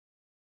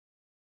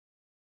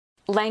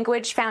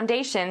Language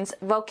Foundations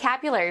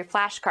Vocabulary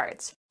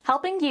Flashcards,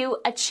 helping you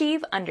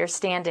achieve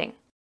understanding.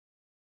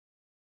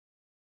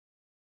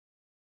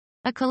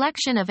 A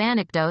collection of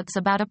anecdotes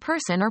about a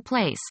person or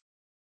place.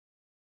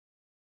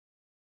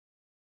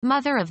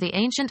 Mother of the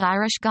ancient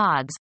Irish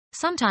gods,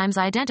 sometimes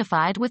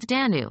identified with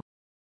Danu.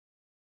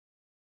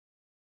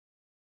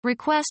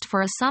 Request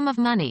for a sum of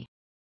money.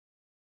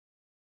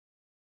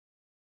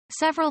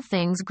 Several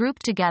things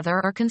grouped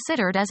together or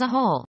considered as a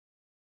whole.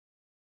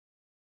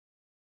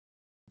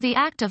 The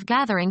act of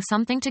gathering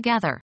something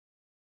together.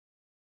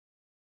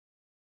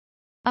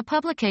 A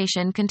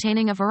publication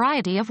containing a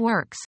variety of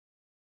works.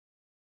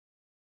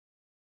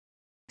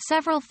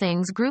 Several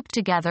things grouped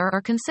together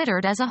or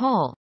considered as a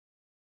whole.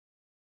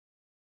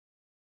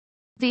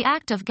 The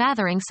act of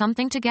gathering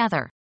something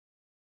together.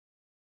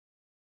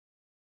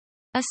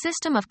 A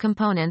system of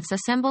components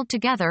assembled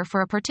together for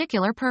a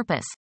particular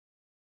purpose.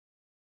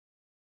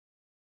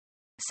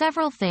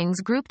 Several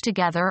things grouped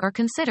together or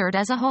considered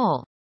as a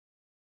whole.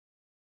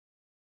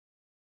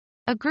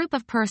 A group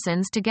of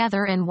persons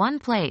together in one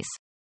place.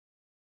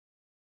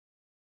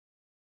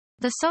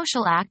 The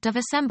social act of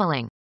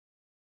assembling.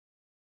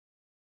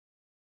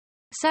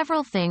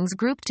 Several things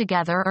grouped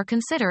together or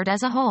considered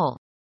as a whole.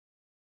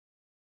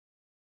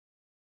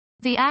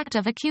 The act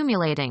of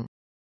accumulating.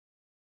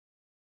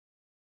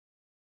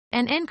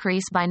 An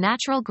increase by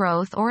natural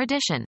growth or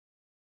addition.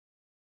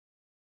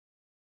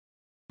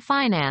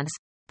 Finance.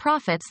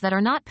 Profits that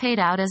are not paid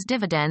out as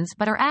dividends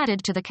but are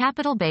added to the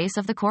capital base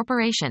of the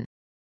corporation.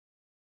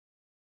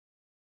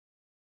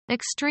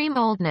 Extreme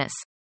oldness.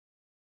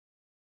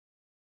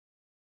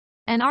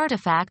 An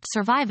artifact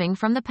surviving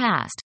from the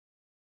past.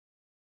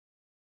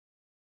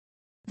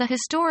 The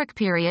historic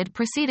period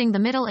preceding the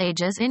Middle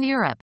Ages in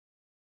Europe.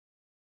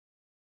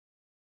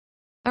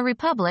 A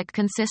republic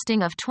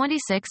consisting of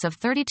 26 of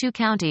 32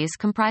 counties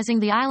comprising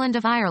the island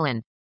of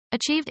Ireland,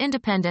 achieved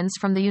independence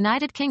from the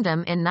United Kingdom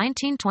in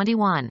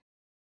 1921.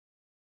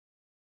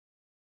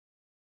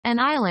 An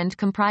island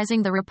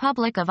comprising the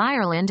Republic of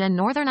Ireland and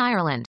Northern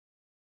Ireland.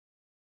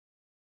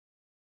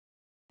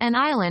 An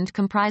island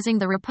comprising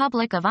the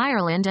Republic of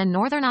Ireland and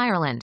Northern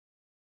Ireland.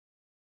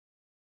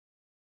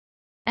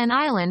 An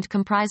island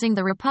comprising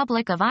the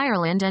Republic of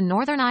Ireland and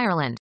Northern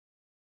Ireland.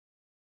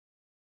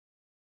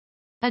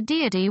 A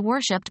deity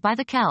worshipped by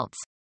the Celts.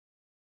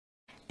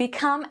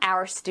 Become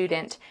our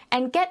student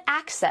and get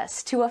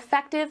access to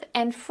effective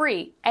and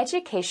free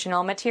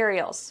educational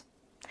materials.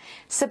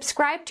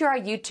 Subscribe to our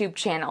YouTube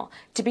channel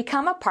to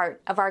become a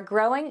part of our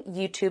growing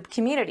YouTube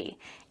community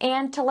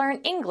and to learn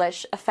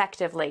English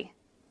effectively.